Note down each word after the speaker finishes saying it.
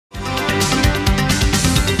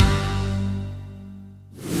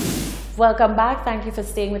Welcome back. Thank you for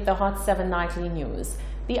staying with the Hot 7 Nightly News.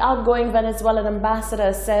 The outgoing Venezuelan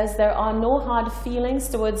ambassador says there are no hard feelings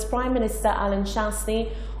towards Prime Minister Alan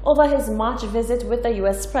Chastney over his March visit with the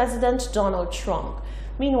U.S. President Donald Trump.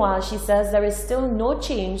 Meanwhile, she says there is still no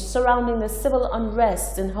change surrounding the civil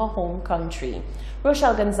unrest in her home country.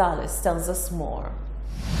 Rochelle Gonzalez tells us more.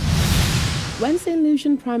 When St.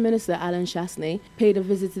 Lucian Prime Minister Alan Chastney paid a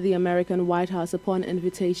visit to the American White House upon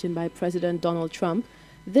invitation by President Donald Trump,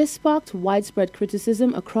 this sparked widespread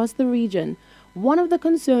criticism across the region. One of the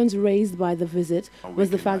concerns raised by the visit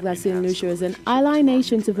was the fact that St. Lucia is an ally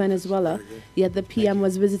nation to Venezuela, yet the PM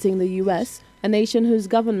was visiting the U.S., a nation whose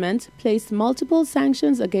government placed multiple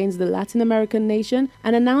sanctions against the Latin American nation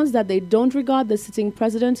and announced that they don't regard the sitting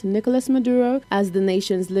president, Nicolas Maduro, as the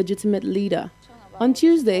nation's legitimate leader. On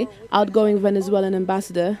Tuesday, outgoing Venezuelan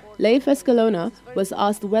ambassador Leif Escalona was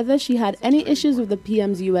asked whether she had any issues with the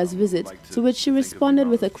PM's U.S. visit, to which she responded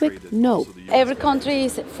with a quick no. Every country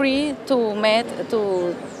is free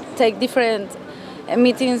to take different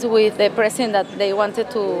meetings with the president that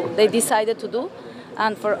they decided to do,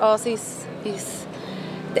 and for us is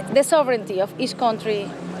the sovereignty of each country.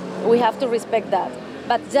 We have to respect that.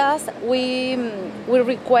 But just we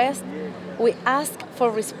ask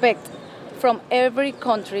for respect from every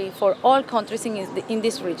country, for all countries in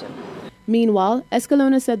this region. Meanwhile,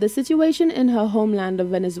 Escalona said the situation in her homeland of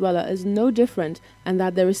Venezuela is no different and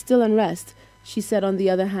that there is still unrest. She said, on the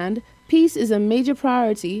other hand, peace is a major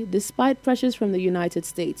priority despite pressures from the United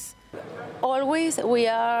States. Always we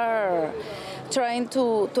are trying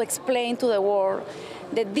to explain to the world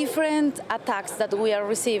the different attacks that we are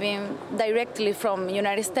receiving directly from the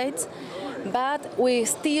United States, but we're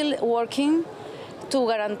still working to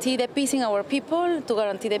guarantee the peace in our people, to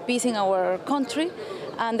guarantee the peace in our country,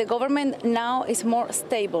 and the government now is more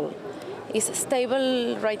stable. It's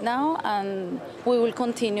stable right now, and we will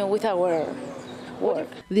continue with our work.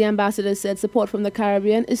 The ambassador said support from the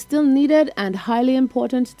Caribbean is still needed and highly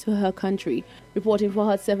important to her country. Reporting for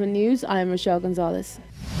Hot 7 News, I am Rochelle Gonzalez.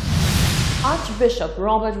 Archbishop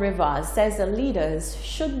Robert Rivas says the leaders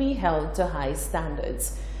should be held to high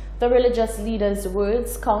standards. The religious leader's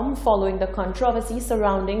words come following the controversy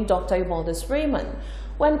surrounding Dr. Imelda Raymond.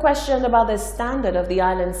 When questioned about the standard of the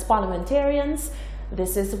island's parliamentarians,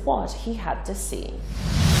 this is what he had to say.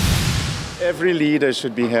 Every leader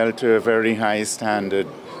should be held to a very high standard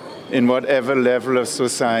in whatever level of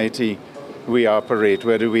society we operate,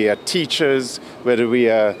 whether we are teachers, whether we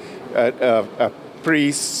are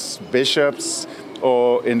priests, bishops,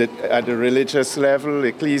 or at the religious level,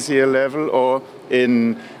 ecclesial level, or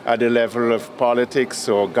at the level of politics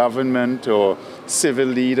or government or civil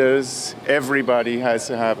leaders. Everybody has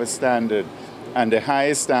to have a standard, and the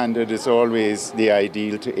highest standard is always the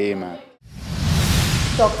ideal to aim at.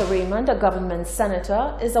 Dr. Raymond, a government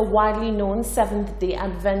senator, is a widely known Seventh-day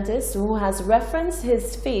Adventist who has referenced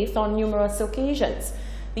his faith on numerous occasions.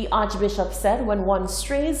 The Archbishop said when one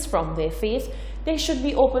strays from their faith, they should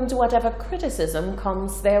be open to whatever criticism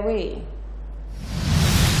comes their way.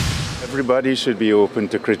 Everybody should be open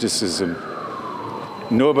to criticism.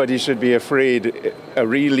 Nobody should be afraid. A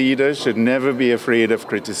real leader should never be afraid of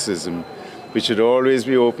criticism. We should always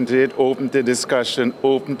be open to it, open to discussion,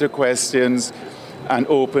 open to questions, and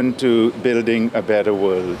open to building a better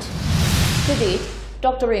world. To date,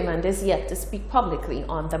 Dr. Raymond is yet to speak publicly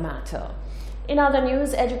on the matter. In other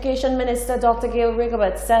news, Education Minister Dr. Gail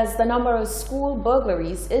Rigobert says the number of school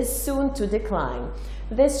burglaries is soon to decline.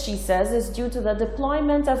 This, she says, is due to the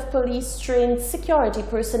deployment of police-trained security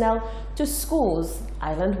personnel to schools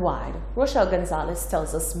island-wide. Rochelle Gonzalez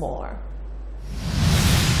tells us more.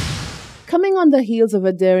 Coming on the heels of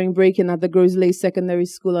a daring break-in at the Grosley Secondary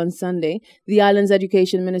School on Sunday, the island's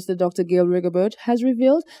Education Minister Dr. Gail Rigobert has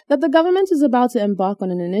revealed that the government is about to embark on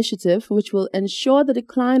an initiative which will ensure the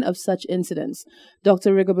decline of such incidents.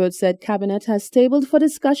 Dr. Rigobert said Cabinet has tabled for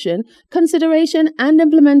discussion, consideration and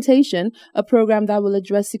implementation a program that will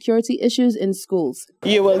address security issues in schools.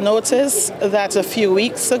 You will notice that a few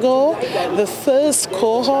weeks ago, the first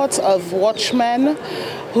cohort of watchmen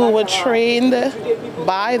who were trained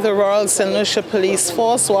by the Royal St. Lucia Police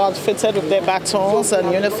Force were outfitted with their batons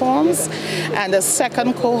and uniforms, and a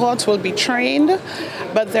second cohort will be trained,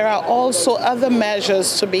 but there are also other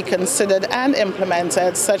measures to be considered and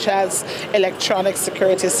implemented, such as electronic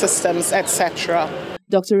security systems, etc.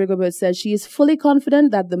 Dr. Rigobert says she is fully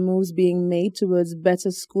confident that the moves being made towards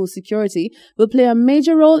better school security will play a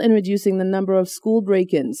major role in reducing the number of school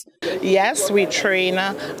break-ins. Yes, we train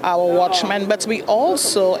our watchmen, but we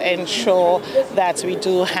also ensure that we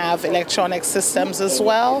do have electronic systems as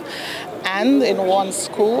well. And in one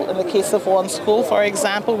school, in the case of one school, for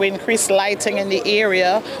example, we increased lighting in the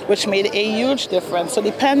area, which made a huge difference. So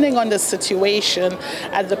depending on the situation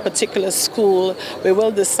at the particular school, we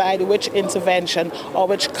will decide which intervention or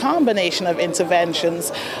which combination of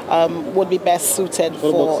interventions would be best suited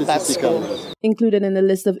for that school. Included in the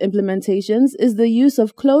list of implementations is the use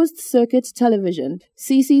of closed-circuit television,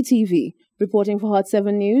 CCTV. Reporting for Hot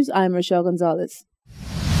 7 News, I'm Rochelle Gonzalez.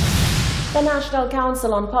 The National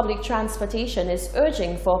Council on Public Transportation is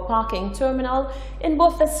urging for a parking terminal in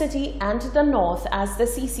both the city and the north as the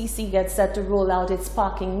CCC gets set to roll out its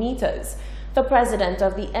parking meters. The president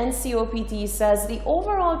of the NCOPT says the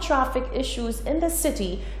overall traffic issues in the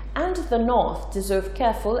city and the north deserve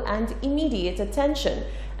careful and immediate attention,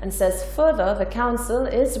 and says further the council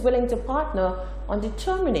is willing to partner on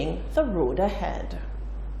determining the road ahead.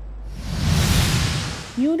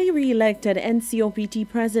 Newly re-elected NCOPT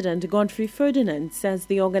President Godfrey Ferdinand says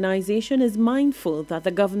the organization is mindful that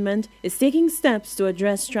the government is taking steps to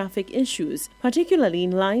address traffic issues, particularly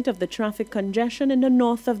in light of the traffic congestion in the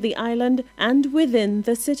north of the island and within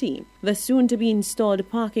the city. The soon-to-be installed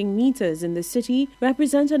parking meters in the city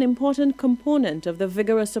represent an important component of the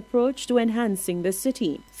vigorous approach to enhancing the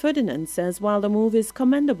city. Ferdinand says while the move is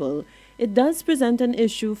commendable, it does present an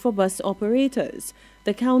issue for bus operators.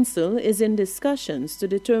 The council is in discussions to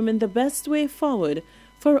determine the best way forward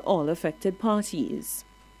for all affected parties.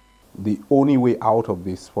 The only way out of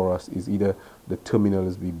this for us is either the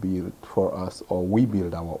terminals be built for us or we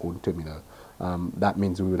build our own terminal. That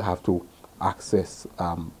means we would have to access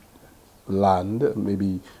land,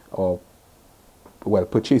 maybe, or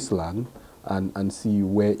purchase land and see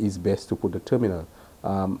where is best to put the terminal.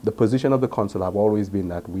 The position of the council have always been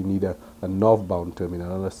that we need a northbound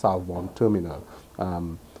terminal and a southbound terminal.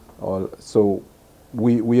 So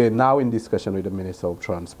we are now in discussion with the Minister of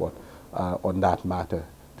Transport on that matter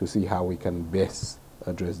to see how we can best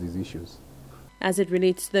address these issues. As it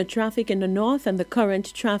relates to the traffic in the north and the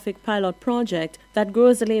current traffic pilot project that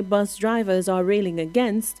Grosley bus drivers are railing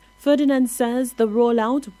against, Ferdinand says the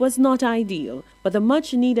rollout was not ideal, but the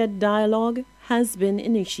much-needed dialogue has been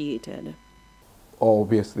initiated.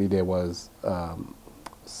 Obviously, there was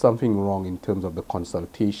something wrong in terms of the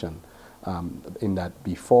consultation, in that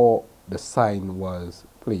before the sign was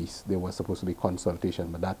placed, there was supposed to be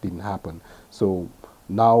consultation, but that didn't happen. So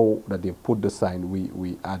now that they've put the sign,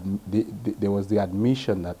 there was the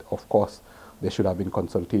admission that, of course, there should have been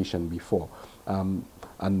consultation before,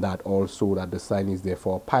 and that also that the sign is there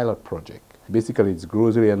for a pilot project. Basically, it's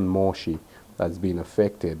Grocery and Morshe that's been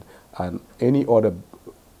affected, and any other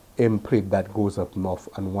plate that goes up north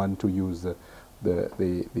and want to use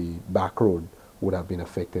the back road would have been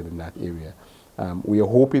affected in that area. We are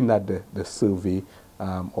hoping that the survey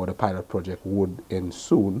or the pilot project would end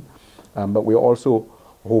soon, but we're also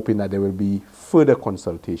hoping that there will be further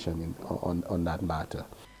consultation on that matter.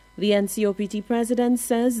 The NCOPT president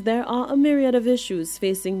says there are a myriad of issues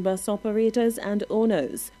facing bus operators and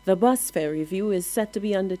owners. The bus fare review is set to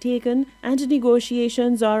be undertaken and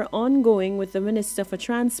negotiations are ongoing with the Minister for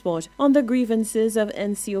Transport on the grievances of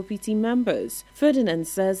NCOPT members. Ferdinand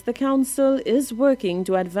says the council is working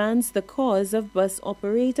to advance the cause of bus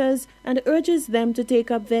operators and urges them to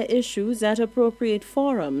take up their issues at appropriate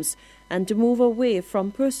forums and to move away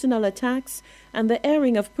from personal attacks and the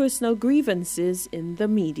airing of personal grievances in the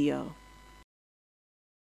media.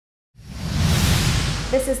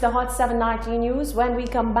 This is the Hot 790 News. When we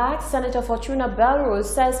come back, Senator Fortuna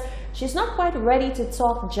Belrose says she's not quite ready to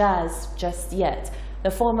talk jazz just yet.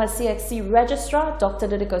 The former CXC registrar, Dr.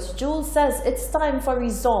 Didicus Jules, says it's time for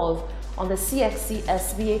resolve on the CXC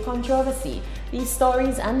SBA controversy. These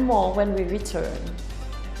stories and more when we return.